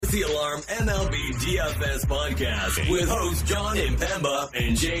the Alarm MLB DFS podcast with hosts John Impemba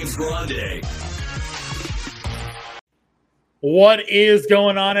and James Grande. What is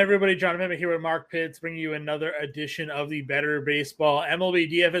going on, everybody? John Impemba here with Mark Pitts, bringing you another edition of the Better Baseball MLB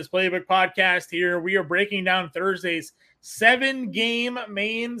DFS Playbook podcast. Here we are breaking down Thursday's 7-game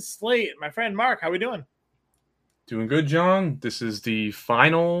main slate. My friend Mark, how we doing? Doing good, John. This is the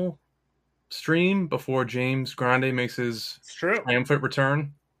final stream before James Grande makes his triumphant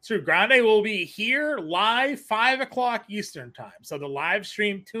return. It's true. Grande will be here live 5 o'clock Eastern time. So the live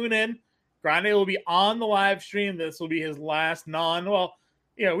stream, tune in. Grande will be on the live stream. This will be his last we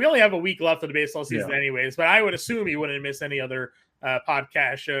only have a week left of the baseball season anyways, but I would assume he wouldn't miss any other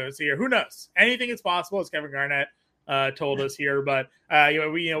podcast shows here. Who knows? Anything is possible, as Kevin Garnett told us here. But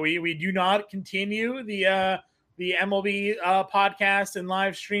we do not continue the MLB podcast and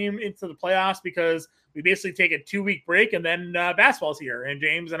live stream into the playoffs because we basically take a 2-week break and then basketball's here. And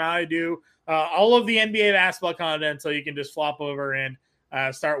James and I do all of the NBA basketball content, so you can just flop over and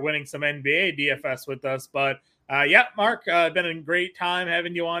start winning some NBA DFS with us. But Mark, been a great time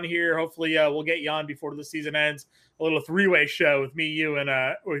having you on here. Hopefully we'll get you on before the season ends. A little 3-way show with me, you, and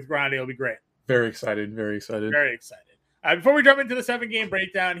with Grande will be great. Very excited. Very excited. Very excited. Before we jump into the 7-game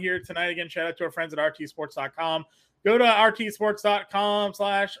breakdown here tonight, again, shout out to our friends at rtsports.com. Go to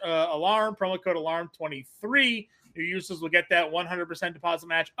rtsports.com/alarm, promo code alarm23. Your users will get that 100% deposit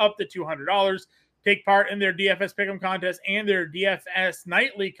match up to $200. Take part in their DFS Pick'em contest and their DFS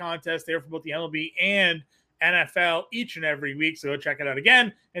Nightly contest there for both the MLB and NFL each and every week. So go check it out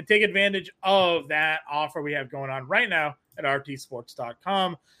again and take advantage of that offer we have going on right now at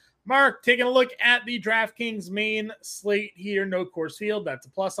rtsports.com. Mark, taking a look at the DraftKings main slate here. No Coors Field. That's a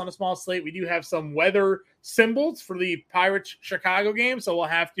plus on a small slate. We do have some weather symbols for the Pirates-Chicago game, so we'll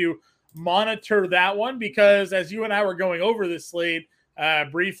have to monitor that one because as you and I were going over this slate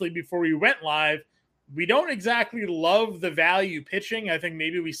briefly before we went live, we don't exactly love the value pitching. I think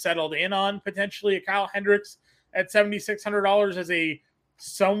maybe we settled in on potentially a Kyle Hendricks at $7,600 as a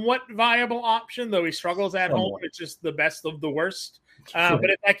somewhat viable option, though he struggles at home. It's just the best of the worst. But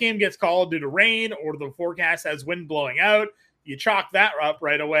if that game gets called due to rain or the forecast has wind blowing out, you chalk that up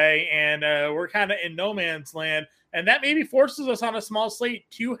right away, and we're kind of in no man's land. And that maybe forces us on a small slate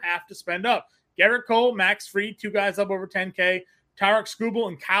to have to spend up. Garrett Cole, Max Fried, 2 guys up over $10K. Tarek Skubal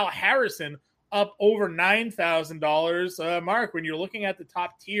and Kyle Harrison up over $9,000. Mark, when you're looking at the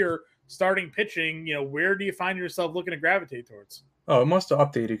top tier starting pitching, where do you find yourself looking to gravitate towards? Oh, it must have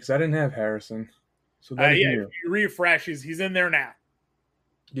updated because I didn't have Harrison. So if you refresh, he's in there now.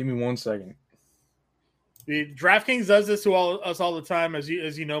 Give me 1 second. The DraftKings does this to us all the time, as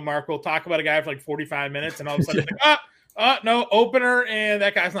you know, Mark. We'll talk about a guy for like 45 minutes, and all of a sudden, it's like, no opener, and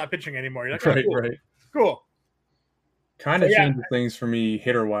that guy's not pitching anymore. You're like, right. Cool. Kind of changes things for me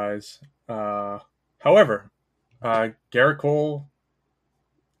hitter wise. However, Garrett Cole,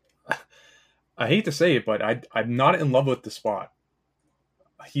 I hate to say it, but I'm not in love with the spot.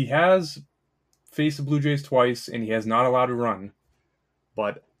 He has faced the Blue Jays twice, and he has not allowed a run.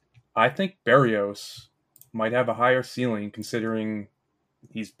 But I think Berrios might have a higher ceiling considering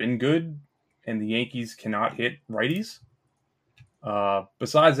he's been good and the Yankees cannot hit righties.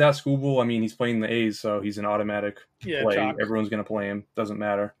 Besides that, Skubal, he's playing the A's, so he's an automatic play. Chalk. Everyone's going to play him. Doesn't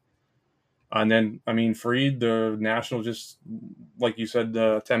matter. And then, Fried, the National, just like you said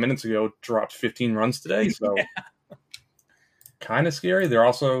 10 minutes ago, dropped 15 runs today. So kind of scary. They're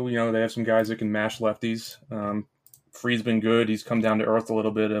also, they have some guys that can mash lefties. Fried's been good. He's come down to earth a little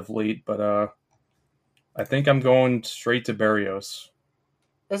bit of late, but I think I'm going straight to Berrios.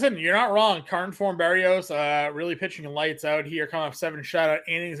 Listen, you're not wrong. Current form Berrios really pitching lights out here, coming off 7 shutout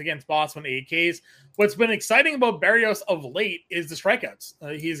innings against Boston 8Ks. What's been exciting about Berrios of late is the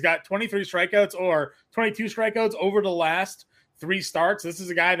strikeouts. He's got 23 strikeouts or 22 strikeouts over the last 3 starts. This is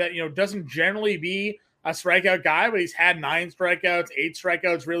a guy that doesn't generally be a strikeout guy, but he's had 9 strikeouts, 8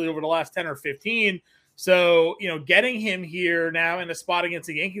 strikeouts really over the last 10 or 15. So, getting him here now in a spot against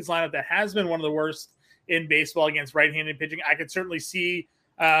the Yankees lineup that has been one of the worst in baseball against right-handed pitching, I could certainly see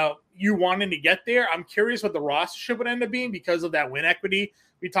you wanting to get there. I'm curious what the rostership would end up being because of that win equity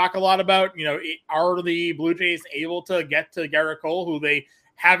we talk a lot about. Are the Blue Jays able to get to Garrett Cole, who they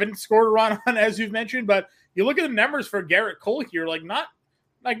haven't scored a run on, as you've mentioned? But you look at the numbers for Garrett Cole here, not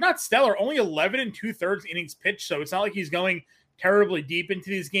stellar, only 11 2/3 innings pitched. So it's not like he's going terribly deep into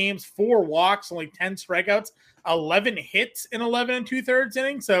these games. 4 walks, only 10 strikeouts, 11 hits in 11 2/3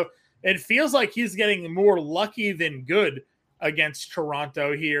 innings. So it feels like he's getting more lucky than good against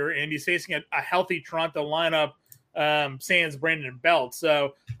Toronto here, and he's facing a healthy Toronto lineup, sans Brandon Belt.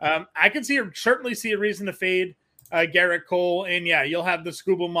 So I can certainly see a reason to fade Garrett Cole. And yeah, you'll have the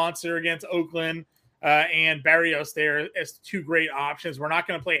Scuba Monster against Oakland and Barrios there as two great options. We're not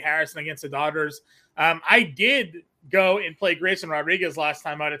going to play Harrison against the Dodgers. I did go and play Grayson Rodriguez last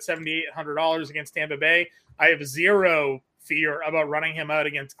time out at $7,800 against Tampa Bay. I have zero fear about running him out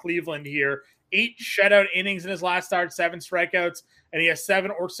against Cleveland here. 8 shutout innings in his last start, 7 strikeouts, and he has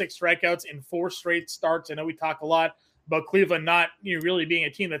 7 or 6 strikeouts in 4 straight starts. I know we talk a lot about Cleveland not really being a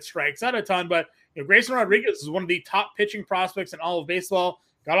team that strikes out a ton, but Grayson Rodriguez is one of the top pitching prospects in all of baseball.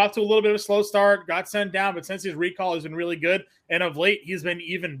 Got off to a little bit of a slow start, got sent down, but since his recall has been really good, and of late he's been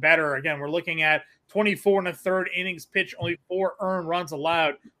even better. Again, we're looking at 24 and a third innings pitched, only 4 earned runs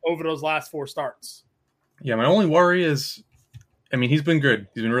allowed over those last 4 starts. Yeah, my only worry is, he's been good.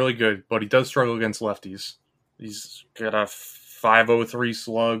 He's been really good, but he does struggle against lefties. He's got a 5.03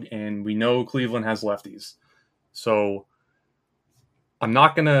 slug, and we know Cleveland has lefties. So I'm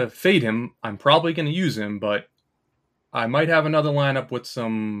not going to fade him. I'm probably going to use him, but I might have another lineup with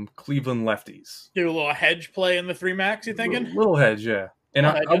some Cleveland lefties. Do a little hedge play in the 3 max, you thinking? Little hedge, yeah. And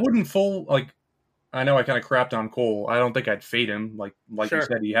I wouldn't full, I know I kind of crapped on Cole. I don't think I'd fade him. Like sure. You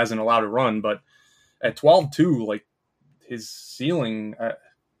said, he hasn't allowed a run, but at 12-2, his ceiling,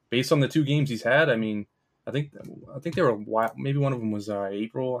 based on the 2 games he's had, I think they were, maybe one of them was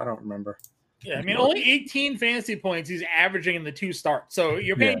April. I don't remember. Yeah, only 18 fantasy points he's averaging in the 2 starts. So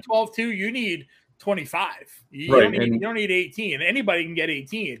you're paying 12-2, you need 25. You don't need 18. Anybody can get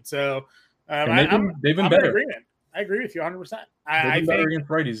 18. So they've been better. I agree with you 100%. They've been better against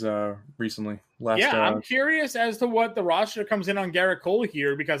righties recently. I'm curious as to what the roster comes in on Garrett Cole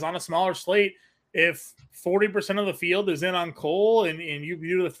here, because on a smaller slate, if 40% of the field is in on Cole and you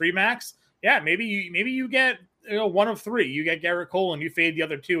do the 3 max, maybe you get one of 3. You get Garrett Cole and you fade the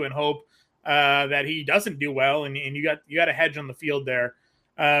other 2 and hope that he doesn't do well, and you got a hedge on the field there.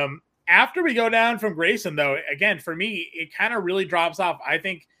 After we go down from Grayson, though, again, for me, it kind of really drops off. I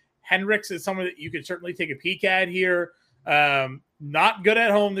think Hendricks is someone that you could certainly take a peek at here. Not good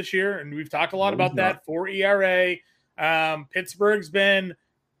at home this year, and we've talked a lot about that. 4 ERA. Pittsburgh's been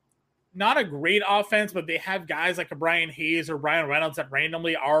not a great offense, but they have guys like a Brian Hayes or Brian Reynolds that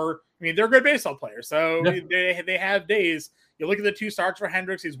randomly are, they're good baseball players. So they have days. You look at the 2 starts for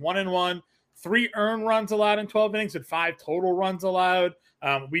Hendricks, he's 1-1, 3 earned runs allowed in 12 innings with 5 total runs allowed.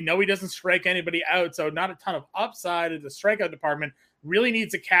 We know he doesn't strike anybody out, so not a ton of upside in the strikeout department. Really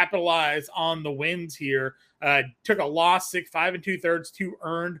needs to capitalize on the wins here. Took a loss, 5 2/3, 2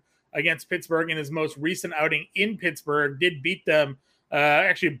 earned against Pittsburgh in his most recent outing in Pittsburgh. Did beat them.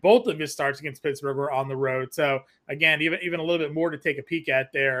 Actually, both of his starts against Pittsburgh were on the road. So again, even a little bit more to take a peek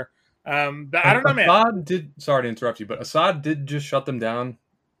at there. But I don't know, man. Sorry to interrupt you, but Assad did just shut them down.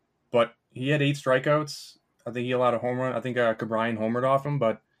 But he had 8 strikeouts. I think he allowed a home run. I think Cabrine homered off him,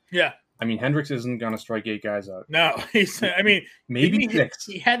 but yeah. Hendricks isn't going to strike 8 guys out. No, maybe 6.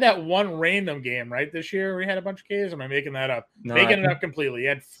 He had that one random game, right, this year where he had a bunch of Ks. Or am I making that up? No, making it up completely. He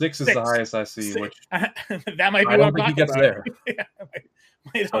had 6 is the highest I see. Which that might be what I'm talking about. There.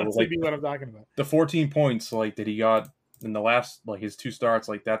 Might honestly be what I'm talking about. The 14 points that he got in the last his 2 starts,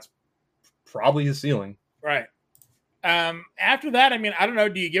 that's probably his ceiling. Right. After that, I don't know.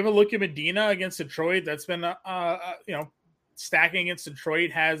 Do you give a look at Medina against Detroit? That's been, stacking against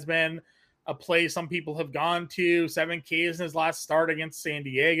Detroit has been a play some people have gone to. 7 Ks in his last start against San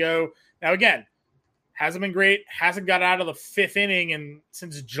Diego. Now, again, hasn't been great. Hasn't got out of the 5th inning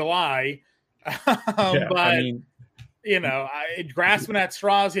since July. Grasping at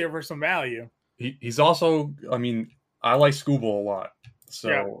straws here for some value. He's also, I like Scuba a lot.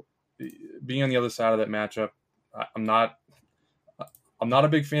 So being on the other side of that matchup, I'm not a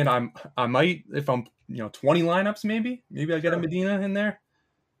big fan. I might, if I'm 20 lineups, maybe I get a Medina in there.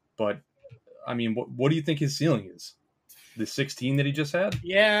 But what do you think his ceiling is? The 16 that he just had?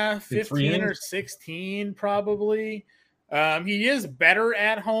 Yeah, 15 or 16 probably. He is better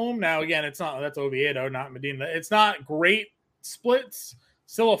at home. Now again, that's Oviedo, not Medina. It's not great splits.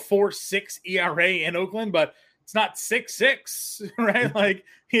 Still a 4.6 ERA in Oakland, but it's not 6.6, right?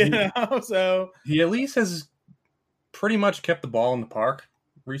 So he at least has pretty much kept the ball in the park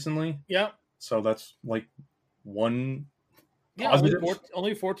recently. Yep. So that's one. Yeah,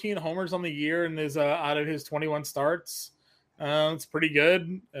 only 14 homers on the year, and is out of his 21 starts. It's pretty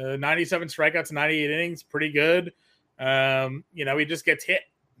good. 97 strikeouts, 98 innings, pretty good. He just gets hit,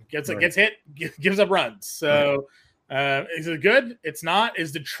 gets hit, gives up runs. So is it good? It's not.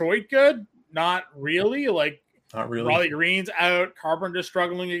 Is Detroit good? Not really. Not really. Raleigh Green's out. Carpenter's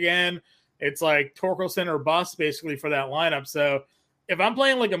struggling again. It's Torkelson or bust basically for that lineup. So if I'm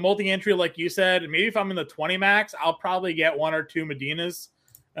playing a multi-entry, like you said, maybe if I'm in the 20 max, I'll probably get 1 or 2 Medinas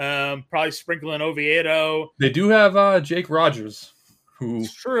Probably sprinkling Oviedo. They do have Jake Rogers, who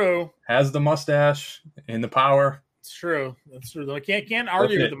It's true. has the mustache and the power. It's true. That's true. I can't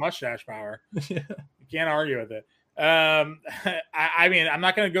argue with the mustache power. You can't argue with it. I mean, I'm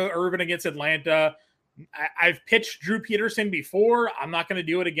not going to go Irvin against Atlanta. I've pitched Drew Peterson before. I'm not going to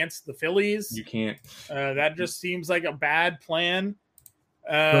do it against the Phillies. You can't. That just seems like a bad plan.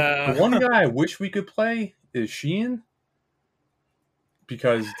 The one guy I wish we could play is Sheehan,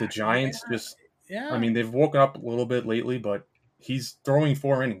 because the Giants I mean, they've woken up a little bit lately, but he's throwing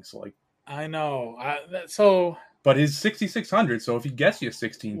 4 innings. Like, I know. But his 6,600, so if he gets you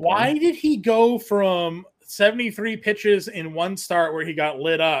 16 why did he go from 73 pitches in one start where he got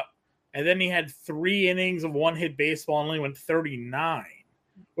lit up, and then he had 3 innings of one-hit baseball and only went 39?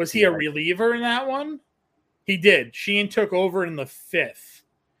 Was he a reliever in that one? He did. Sheehan took over in the 5th.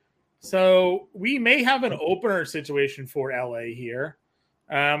 So we may have an opener situation for LA here.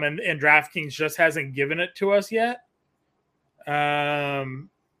 And DraftKings just hasn't given it to us yet. Yeah,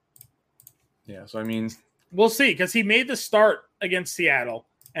 so I mean, we'll see, because he made the start against Seattle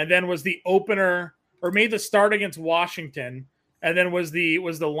and then was the opener, or made the start against Washington and then was the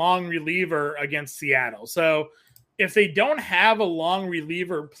long reliever against Seattle. So if they don't have a long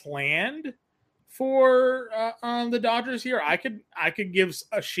reliever planned for the Dodgers here, I could give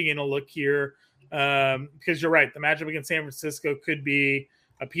a Sheehan a look here, because you're right, the matchup against San Francisco could be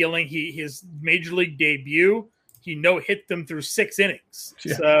appealing. His major league debut, he no-hit them through 6 innings.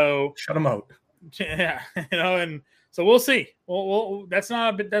 Yeah. So shut him out. Yeah, and so we'll see. Well, that's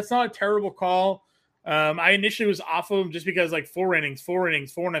not a terrible call. I initially was off of him just because, like, 4 innings, 4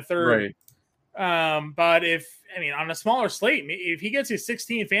 1/3. Right. But on a smaller slate, if he gets his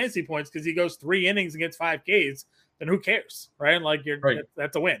 16 fantasy points because he goes 3 innings and gets 5 Ks, then who cares, right? Like,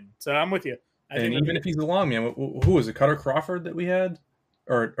 that's a win. So I'm with you. And even if he's a long man, who was it? Cutter Crawford that we had,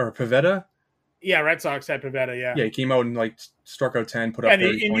 or Pivetta? Yeah, Red Sox had Pivetta, yeah. Yeah, he came out and, like, struck out 10, put up 30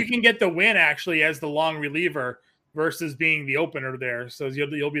 points. And you can get the win, actually, as the long reliever versus being the opener there. So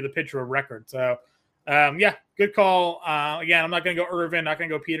you'll be the pitcher of record. So, yeah, good call. Again, I'm not going to go Irvin, not going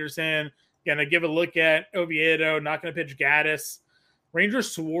to go Peterson. Going to give a look at Oviedo, not going to pitch Gaddis. Ranger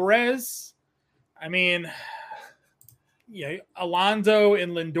Suarez, I mean, yeah, Alonso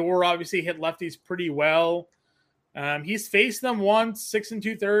and Lindor obviously hit lefties pretty well. He's faced them once, 6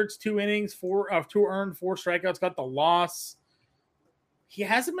 2/3, 2 innings, 2 earned, 4 strikeouts, got the loss. He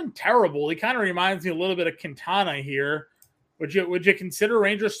hasn't been terrible. He kind of reminds me a little bit of Quintana here. Would you consider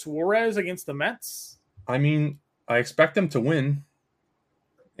Ranger Suarez against the Mets? I mean, I expect them to win.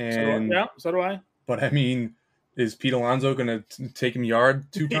 And so do I. But I mean, is Pete Alonso going to take him yard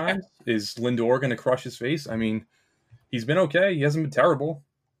 2 times? Is Lindor going to crush his face? I mean, he's been okay. He hasn't been terrible.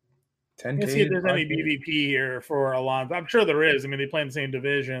 10K. Let's see if there's any BVP here for Alonso. I'm sure there is. I mean, they play in the same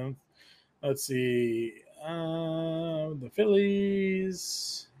division. Let's see. The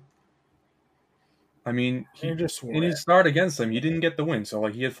Phillies. I mean, in his start against them, he didn't get the win. So,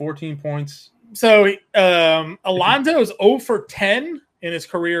 like, he had 14 points. So, Alonso is 0 for 10 in his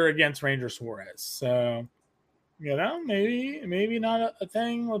career against Ranger Suarez. So, maybe not a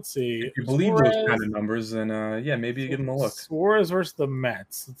thing. Let's see. If you believe those kind of numbers, then, maybe you give him a look. Suarez versus the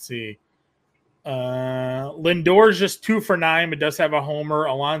Mets. Let's see. Lindor's just 2 for 9, but does have a homer.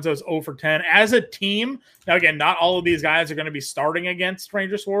 Alonso's 0 for 10. As a team, now again, not all of these guys are going to be starting against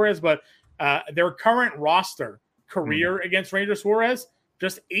Ranger Suarez, but their current roster career against Ranger Suarez,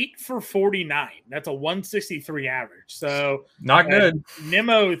 just 8 for 49. That's a 163 average. So not good.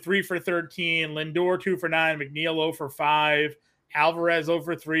 Nimmo 3 for 13, Lindor 2 for 9, McNeil 0 for 5, Alvarez 0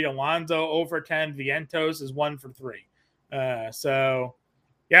 for 3, Alonso 0 for 10, Vientos is 1 for 3. So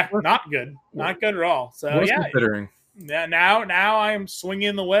yeah, not good. Not good at all. So considering. Yeah, now I'm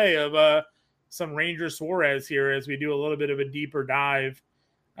swinging the way of some Ranger Suarez here as we do a little bit of a deeper dive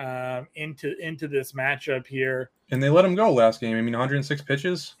into this matchup here. And they let him go last game. I mean, 106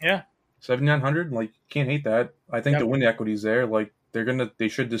 pitches. Yeah. 7,900. Like, can't hate that. I think the win equity's there. Like, they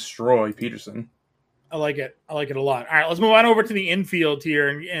should destroy Peterson. I like it. I like it a lot. All right, let's move on over to the infield here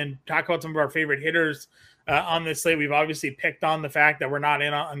and talk about some of our favorite hitters on this slate. We've obviously picked on the fact that we're not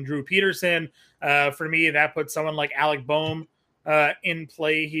in on Drew Peterson. For me, that puts someone like Alec Boehm in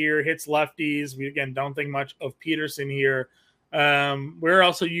play here. Hits lefties. We, again, don't think much of Peterson here. Where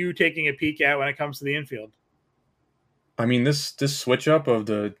else are you taking a peek at when it comes to the infield? I mean, this switch up of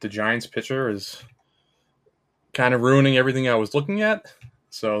the Giants pitcher is kind of ruining everything I was looking at.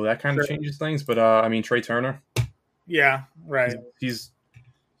 So that kind of changes things. But, I mean, Trey Turner. Yeah, right. He's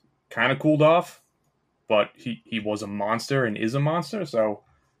kind of cooled off, but he was a monster and is a monster. So,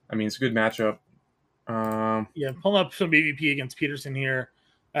 I mean, it's a good matchup. Pulling up some BVP against Peterson here.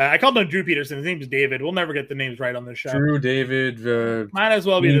 I called him Drew Peterson. His name is David. We'll never get the names right on this show. Drew, David, Might as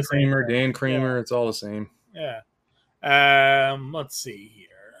well be the same. Dan Kramer. It's all the same. Yeah. Let's see here.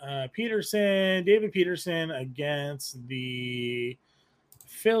 Peterson, David Peterson against the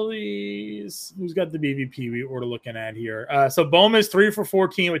Phillies. Who's got the BVP we're looking at here? So Bowman's 3 for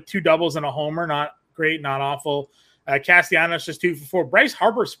 14 with 2 doubles and a homer. Not great, not awful. Castellanos just 2 for 4. Bryce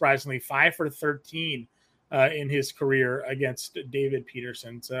Harper, surprisingly, 5 for 13 in his career against David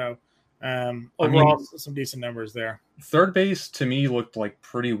Peterson. So overall, some decent numbers there. Third base to me looked like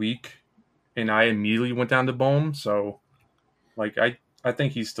pretty weak, and I immediately went down to Bohm. So, like, I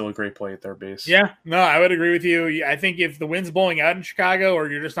think he's still a great play at third base. Yeah, no, I would agree with you. I think if the wind's blowing out in Chicago, or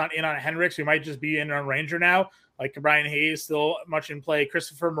you're just not in on Hendricks, we might just be in on Ranger now. Like Brian Hayes still much in play.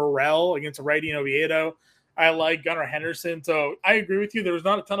 Christopher Morel against a righty in Oviedo. I like Gunnar Henderson. So I agree with you. There was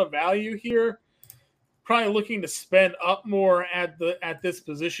not a ton of value here. Probably looking to spend up more at this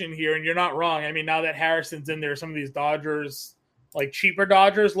position here, and you're not wrong. I mean, now that Harrison's in there, some of these Dodgers, like cheaper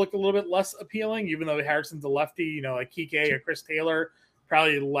Dodgers, look a little bit less appealing, even though Harrison's a lefty, like Kike or Chris Taylor,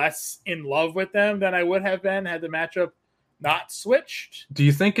 probably less in love with them than I would have been had the matchup not switched. Do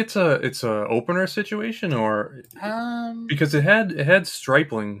you think it's a opener situation, or because it had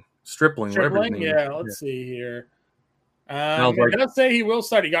Stripling, whatever his name is. Let's see here. It does say he will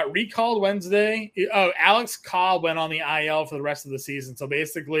start. He got recalled Wednesday. Alex Cobb went on the IL for the rest of the season. So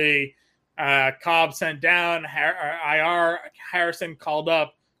basically, Cobb sent down, IR, Harrison called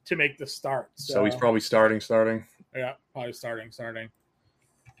up to make the start. So he's probably starting. Yeah, probably starting. So,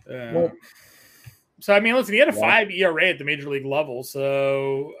 I mean, listen, he had a 5 ERA at the major league level.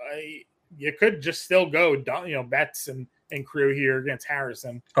 So you could just still go, Betts and crew here against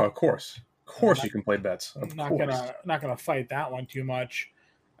Harrison. Oh, of course. Of course you can play Betts. I'm not gonna fight that one too much.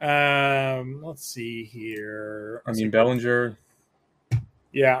 Let's see here. I mean, Bellinger.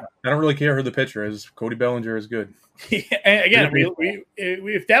 Yeah, I don't really care who the pitcher is. Cody Bellinger is good. Again,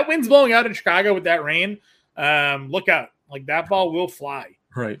 if that wind's blowing out in Chicago with that rain, look out. Like that ball will fly.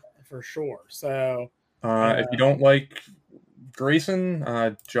 Right. For sure. So if you don't like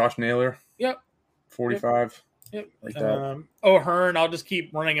Grayson, Josh Naylor. Yep. 45. Yep. Like that. O'Hearn, I'll just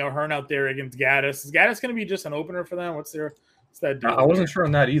keep running O'Hearn out there against Gaddis. Is Gaddis going to be just an opener for them? What's that deal? I wasn't sure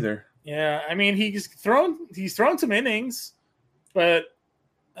on that either. Yeah, I mean he's thrown some innings, but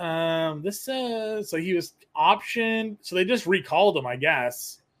this says so he was optioned. So they just recalled him, I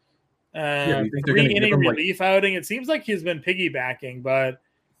guess. 3-inning relief outing. It seems like he's been piggybacking, but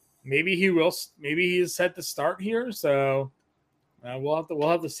maybe he will. Maybe he's set to start here. So we'll have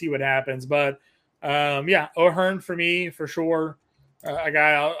to see what happens. But O'Hearn for me for sure. A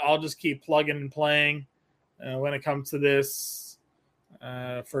guy I'll just keep plugging and playing when it comes to this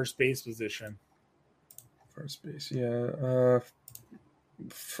first base position. First base, yeah.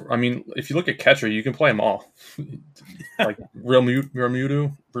 I mean, if you look at catcher, you can play them all. Like Real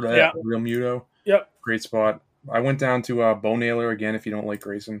Muto. Yep. Great spot. I went down to Bo Naylor again if you don't like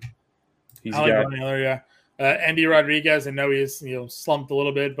Grayson. I like Bo Naylor, yeah. Andy Rodriguez, I know he's slumped a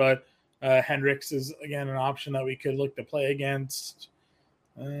little bit, but Hendricks is, again, an option that we could look to play against.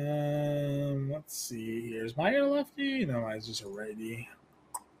 Let's see here. Is Meyer lefty? No, he's just a righty.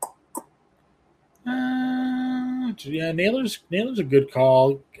 Naylor's a good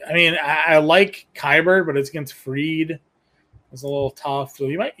call. I mean, I like Kyber, but it's against Fried. It's a little tough. So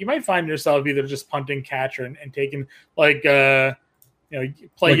you might find yourself either just punting catcher and taking play Jan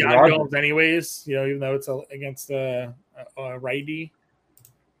Gomes anyways. Even though it's against a righty.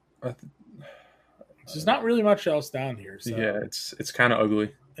 There's not really much else down here. So. Yeah, it's kind of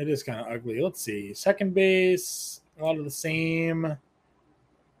ugly. It is kind of ugly. Let's see. Second base, a lot of the same.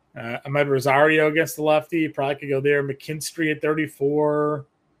 Ahmed Rosario against the lefty. Probably could go there. McKinstry at 34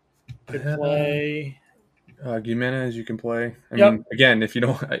 could play. Gimenez, you can play. I mean, again, if you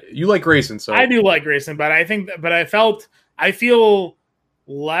don't, you like Grayson, so I do like Grayson, but I feel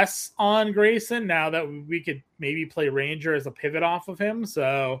less on Grayson now that we could maybe play Ranger as a pivot off of him.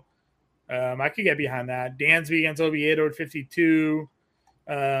 So I could get behind that. Dansby against Oviedo at 52.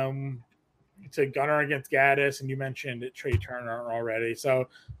 To Gunnar against Gaddis, and you mentioned Trey Turner already. So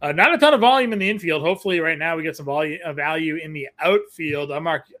not a ton of volume in the infield. Hopefully right now we get some value in the outfield.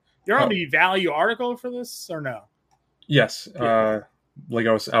 Mark, you're on the value article for this or no? Yes. Like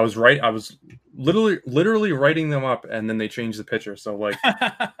I was right. I was literally writing them up, and then they changed the pitcher. So like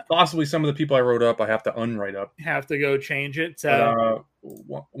possibly some of the people I wrote up, I have to unwrite up. Have to go change it. So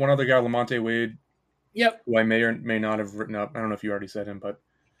one other guy, Lamonte Wade. Yep. Who I may or may not have written up. I don't know if you already said him, but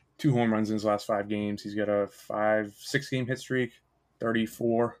 2 home runs in his last 5 games. He's got a 6 game hit streak,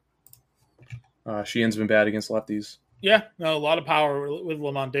 34. Sheehan's been bad against lefties. Yeah, no, a lot of power with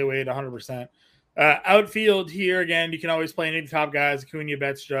Lamonte Wade, 100%. Outfield here, again, you can always play any of the top guys, Acuna,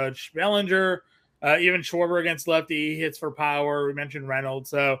 Betts, Judge, Bellinger, even Schwarber against lefty, hits for power. We mentioned Reynolds.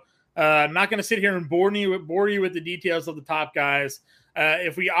 So I'm not going to sit here and bore you with the details of the top guys.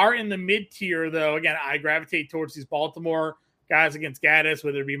 If we are in the mid-tier, though, again, I gravitate towards these Baltimore guys against Gaddis,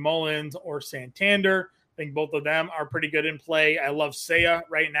 whether it be Mullins or Santander. I think both of them are pretty good in play. I love Seiya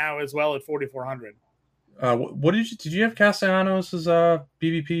right now as well at 4,400. What did you have Castellanos as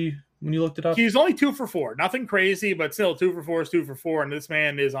BVP when you looked it up? He's only 2 for 4. Nothing crazy, but still 2 for 4 is 2 for 4, and this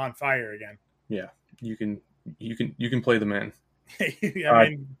man is on fire again. Yeah, you can play the man. I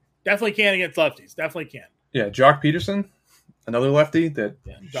mean, definitely can against lefties. Definitely can. Yeah, Jock Peterson, another lefty that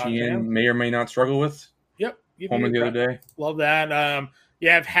Jock may or may not struggle with. Yep. Home the other day. Love that. You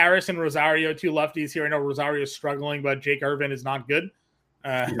have Harris and Rosario, 2 lefties here. I know Rosario is struggling, but Jake Irvin is not good.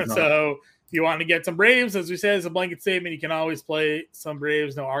 So if you want to get some Braves, as we said, as a blanket statement, you can always play some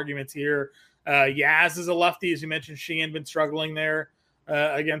Braves. No arguments here. Yaz is a lefty. As you mentioned, Sheehan been struggling there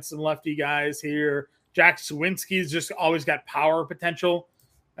against some lefty guys here. Jack Swinsky's just always got power potential.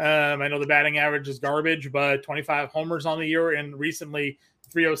 I know the batting average is garbage, but 25 homers on the year and recently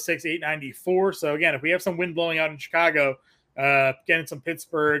 306, 894. So again, if we have some wind blowing out in Chicago, getting some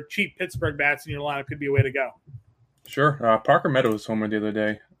cheap Pittsburgh bats in your lineup could be a way to go. Sure. Parker Meadows homer the other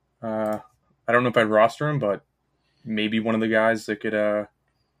day. I don't know if I'd roster him, but maybe one of the guys that could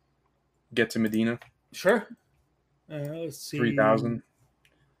get to Medina. Sure. Let's see. 3,000.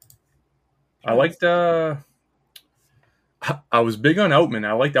 I liked. I was big on Outman.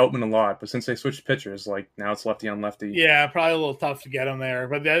 I liked Outman a lot, but since they switched pitchers, like now it's lefty on lefty. Yeah, probably a little tough to get him there.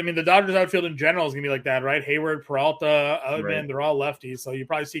 But I mean, the Dodgers outfield in general is gonna be like that, right? Hayward, Peralta, Outman, right. They're all lefties, so you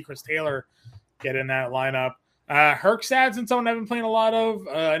probably see Chris Taylor get in that lineup. Herkstad's and someone I've been playing a lot of.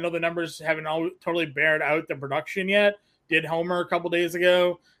 I know the numbers haven't totally bared out the production yet. Did homer a couple days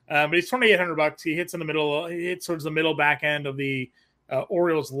ago, but he's $2,800. He hits in the middle. He hits towards the middle back end of the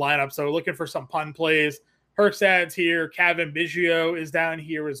Orioles lineup. So looking for some pun plays. Herkstad's here. Kevin Biggio is down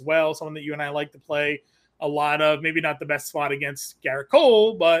here as well. Someone that you and I like to play a lot of. Maybe not the best spot against Garrett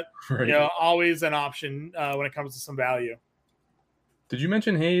Cole, but right. Always an option when it comes to some value. Did you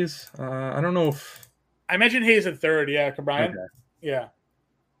mention Hayes? I don't know if I mentioned Hayes at third. Yeah, Cabrian. Okay. Yeah,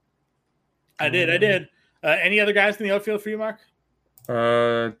 I did. Any other guys in the outfield for you, Mark?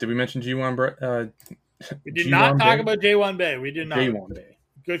 Did we mention G1? We did not talk about J1 Bay. We did not. J1 Bay.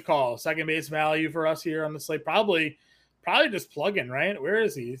 Good call. Second base value for us here on the slate. Probably just plug-in, right? Where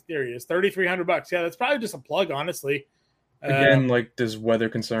is he? There he is. $3,300. Yeah, that's probably just a plug, honestly. Again, there's weather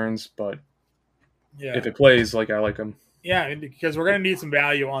concerns, but if it plays, I like him. Yeah, because we're going to need some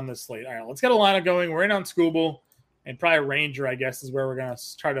value on this slate. All right, let's get a lineup going. We're in on Scooble, and probably Ranger, I guess, is where we're going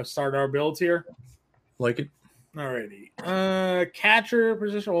to try to start our builds here. Like it. Alrighty. Catcher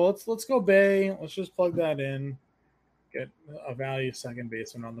position. Well, let's go Bay. Let's just plug that in. Get a value second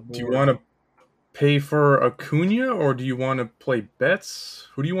baseman on the board. Do you want to pay for Acuna, or do you want to play Betts?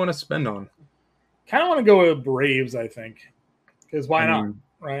 Who do you want to spend on? Kind of want to go with Braves, I think. Because why not,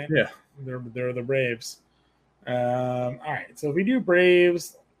 right? Yeah. They're the Braves. All right, so if we do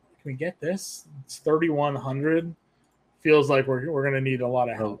Braves, can we get this? It's 3,100. Feels like we're going to need a lot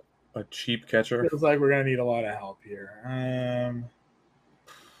of help. A cheap catcher. Feels like we're going to need a lot of help here.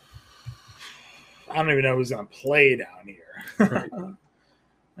 I don't even know who's going to play down here. Right.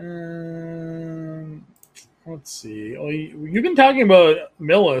 Let's see. Well, you've been talking about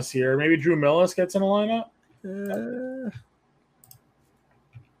Millis here. Maybe Drew Millis gets in a lineup.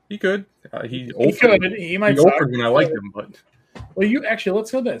 He could. He could. He might. He offered when I liked him, but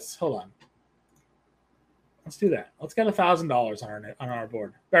let's go this. Hold on. Let's do that. Let's get $1,000 on our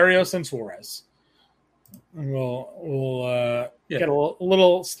board. Barrios and Suarez. And we'll get a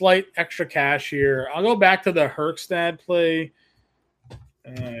little slight extra cash here. I'll go back to the Herkstad play.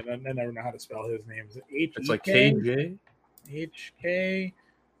 I never know how to spell his name. Is it H? It's like KJ. HK.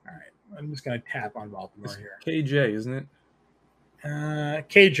 All right. I'm just gonna tap on Baltimore here. KJ, isn't it?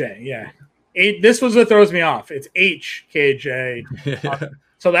 KJ, yeah. This was what throws me off. It's HKJ.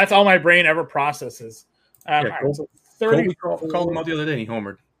 So that's all my brain ever processes. So 30. Called him out the other day. He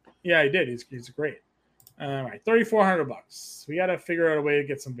homered. Yeah, he did. He's great. All right, $3,400. We got to figure out a way to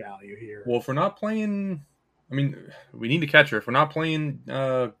get some value here. Well, if we're not playing, we need a catcher. If we're not playing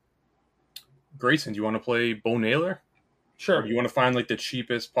Grayson, do you want to play Bo Naylor? Sure. Or do you want to find the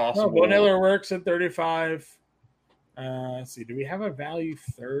cheapest possible? No, Bo Naylor works at 35. Let's see. Do we have a value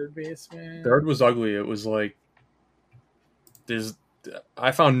third baseman? Third was ugly. It was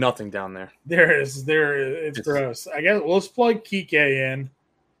I found nothing down there. There is. It's gross. I guess let's plug Kike in.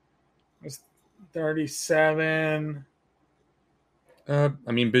 It's 37.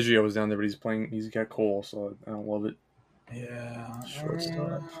 I mean, Biggio was down there, but he's got Cole, so I don't love it. Yeah.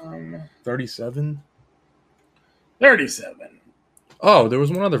 Shortstop. 37. 37. Oh, there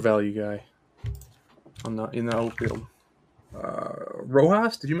was one other value guy in the outfield.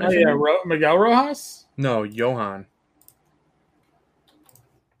 Rojas, did you Oh, mention yeah. him? Miguel Rojas? No, Johan.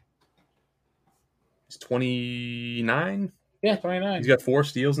 He's 29. Yeah, 29. He's got 4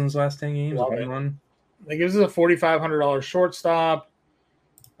 steals in his last 10 games, a Love home it. run. That gives us a $4,500 shortstop.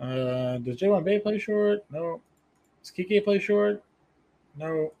 Does J1 Bay play short? No. Does Kike play short?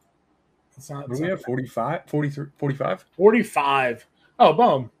 No. It's not. What do we have? 45? 43, 45? 45. Oh,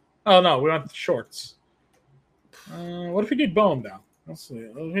 Bohm. Oh, no. We want the shorts. What if we did Bohm, though? Let's see.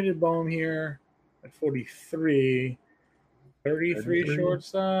 What if we did Bohm here at 43? 33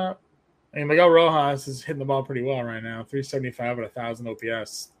 shortstop. I mean, Miguel Rojas is hitting the ball pretty well right now. 375 at 1,000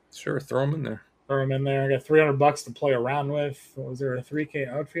 OPS. Sure, throw him in there. Throw him in there. I got $300 to play around with. What was there, a 3K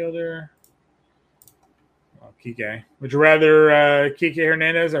outfielder? Oh, Kike. Would you rather Kike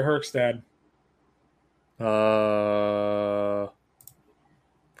Hernandez or Herkstad?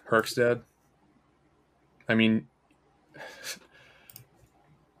 Herkstad. I mean,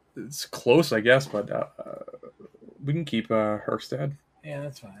 it's close, I guess, but we can keep Herkstad. Yeah,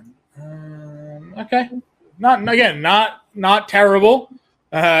 that's fine. Okay. Not terrible.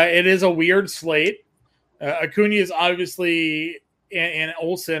 It is a weird slate. Acuna is obviously and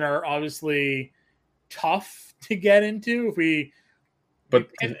Olsen are obviously tough to get into if we. But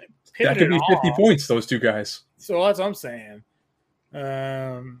that could be 50 points. Those two guys. So that's what I'm saying.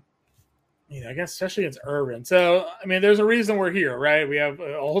 I guess especially against Irvin. So I mean, there's a reason we're here, right? We have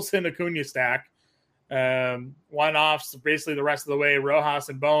Olsen Acuna stack. One-offs basically the rest of the way. Rojas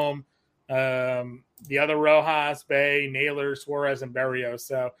and Bohm. The other Rojas, Bay, Naylor, Suarez, and Berrios.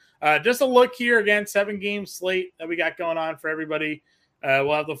 So just a look here again, 7-game slate that we got going on for everybody.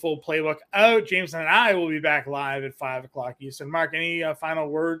 We'll have the full playbook out. James and I will be back live at 5 o'clock Eastern. Mark, any final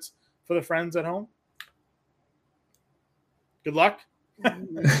words for the friends at home? Good luck. I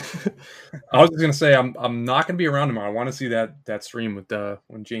was just gonna say I'm not gonna be around tomorrow. I want to see that stream with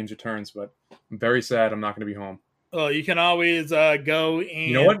when James returns, but I'm very sad I'm not gonna be home. Well, you can always go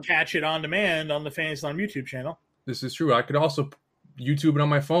and catch it on demand on the Fantasy Alarm YouTube channel. This is true. I could also YouTube it on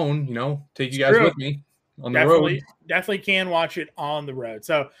my phone, take you guys with me on the road. Definitely can watch it on the road.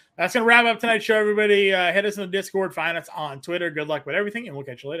 So that's going to wrap up tonight's show, everybody. Hit us in the Discord. Find us on Twitter. Good luck with everything, and we'll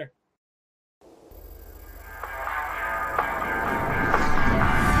catch you later.